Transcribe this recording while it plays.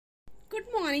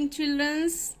morning, children.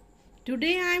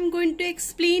 Today I am going to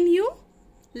explain you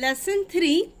lesson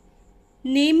 3,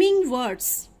 naming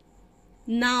words,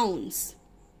 nouns.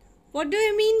 What do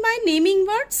you mean by naming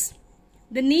words?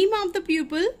 The name of the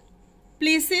pupil,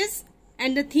 places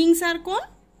and the things are called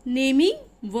naming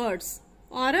words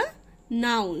or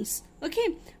nouns.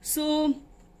 Okay, so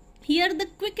here the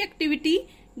quick activity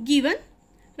given.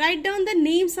 Write down the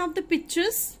names of the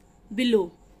pictures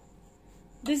below.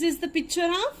 This is the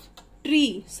picture of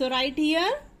tree. So write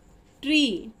here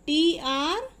tree.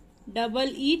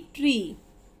 T-R-E-E tree.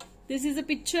 This is a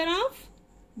picture of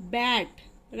bat.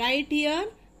 Write here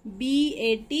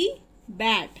B-A-T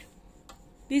bat.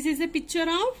 This is a picture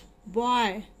of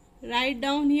boy. Write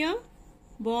down here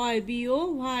boy.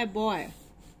 B-O-Y boy.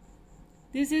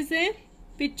 This is a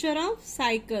picture of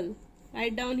cycle.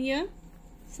 Write down here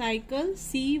cycle.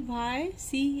 C-Y-C-L-E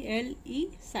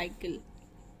cycle.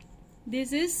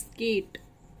 This is cat.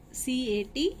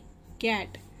 C-A-T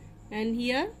cat. And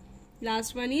here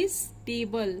last one is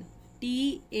table.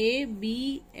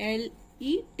 T-A-B-L-E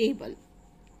table.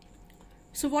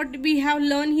 So what we have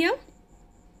learned here?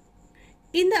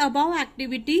 In the above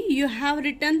activity you have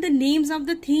written the names of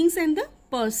the things and the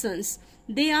persons.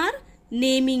 They are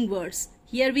naming words.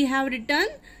 Here we have written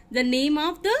the name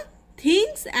of the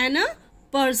things and a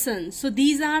person. So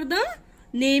these are the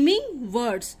naming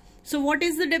words. So what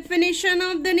is the definition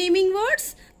of the naming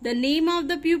words? The name of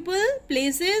the pupil,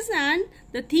 places and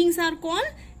the things are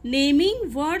called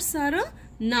naming words or a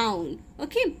noun.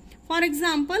 Okay. For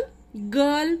example,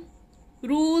 girl,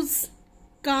 rose,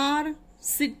 car,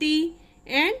 city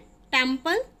and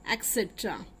temple,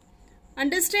 etc.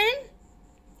 Understand?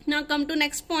 Now come to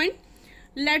next point.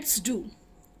 Let's do.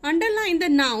 Underline the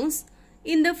nouns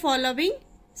in the following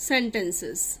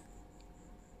sentences.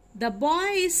 The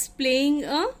boy is playing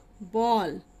a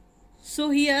ball.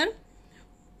 So here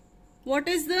what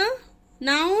is the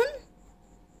noun?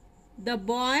 The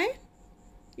boy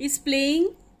is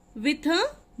playing with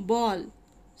a ball.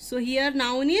 So here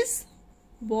noun is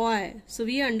boy. So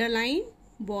we underline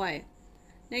boy.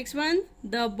 Next one,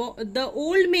 the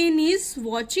old man is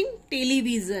watching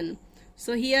television.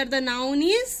 So here the noun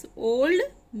is old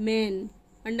man.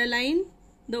 Underline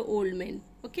the old man.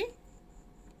 Okay.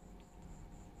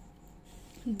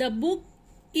 The book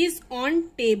is on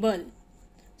table.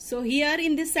 So here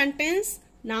in this sentence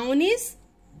noun is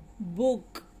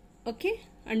book. Okay,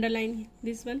 underline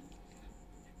this one.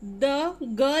 The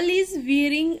girl is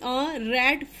wearing a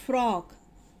red frock.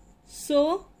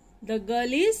 So the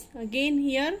girl is again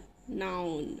here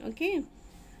noun. Okay.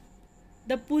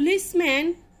 The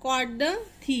policeman caught the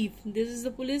thief. This is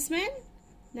the policeman.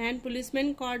 Then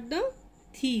policeman caught the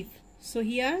thief. So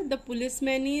here the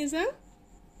policeman is a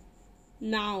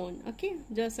noun. Okay,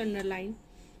 just underline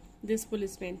this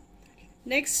policeman.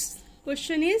 Next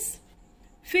question is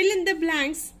fill in the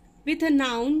blanks with a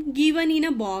noun given in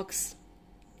a box.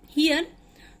 Here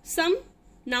some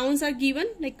nouns are given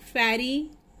like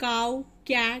fairy, cow,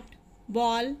 cat,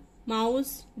 ball,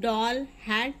 mouse, doll,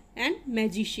 hat and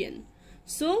magician.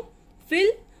 So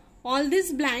fill all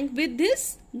this blank with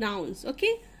these nouns.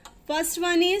 Okay, first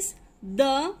one is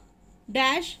the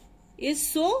dash is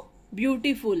so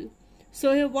beautiful.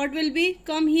 So here what will be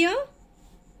come here?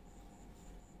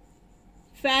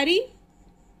 Fairy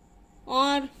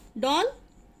or doll?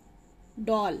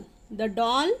 Doll. The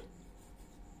doll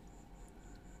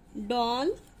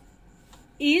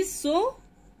is so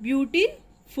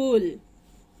beautiful.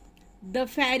 The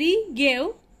fairy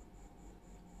gave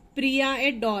Priya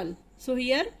a doll. So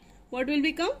here what will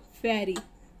become? Fairy.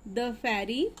 The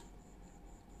fairy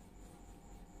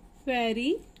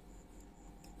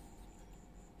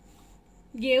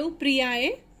gave Priya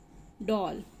a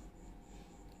doll.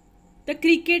 The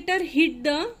cricketer hit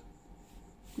the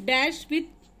dash with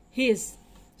his.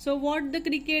 So what the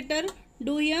cricketer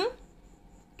do here?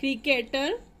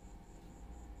 Cricketer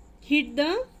hit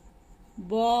the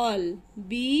ball.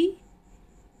 B-A-L-L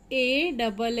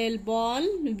ball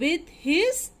with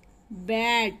his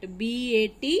bat.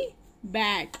 B-A-T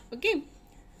bat. Okay.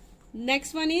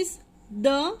 Next one is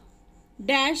the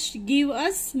dash give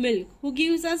us milk. Who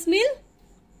gives us milk?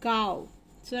 Cow.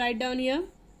 So write down here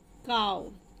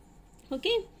cow.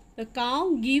 Okay, the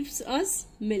cow gives us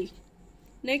milk.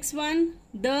 Next one,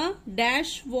 the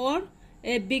dash wore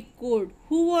a big coat.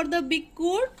 Who wore the big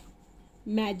coat?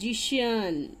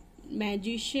 Magician.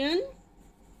 Magician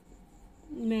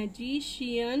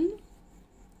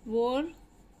wore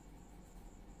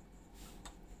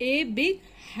a big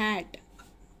hat.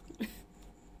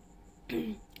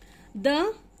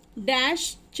 The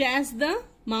dash chased the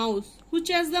mouse. Who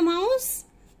chased the mouse?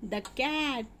 The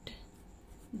cat.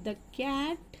 The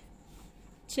cat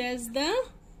as the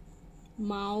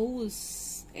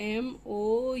mouse.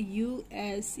 M-O-U-S-E,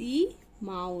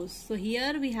 mouse. So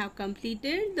here we have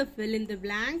completed the fill in the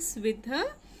blanks with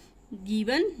a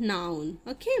given noun.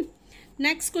 Okay.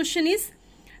 Next question is,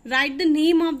 write the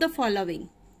name of the following.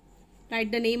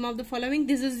 Write the name of the following.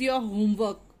 This is your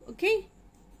homework. Okay.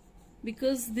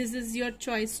 Because this is your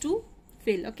choice to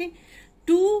fill. Okay.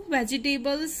 2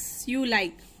 vegetables you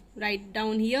like. Write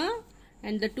down here.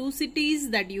 And the 2 cities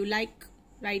that you like.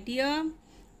 Write here.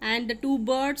 And the 2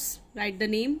 birds. Write the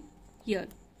name here.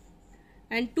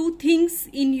 And 2 things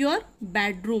in your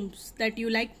bedrooms that you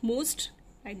like most.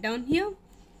 Write down here.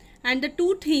 And the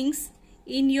 2 things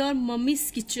in your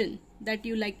mummy's kitchen that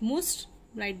you like most.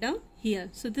 Write down here.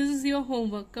 So this is your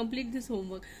homework. Complete this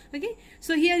homework. Okay.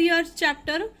 So here your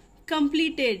chapter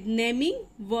completed. Naming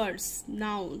words.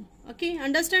 Noun. Okay.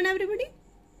 Understand everybody?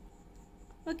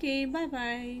 Okay. Bye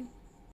bye.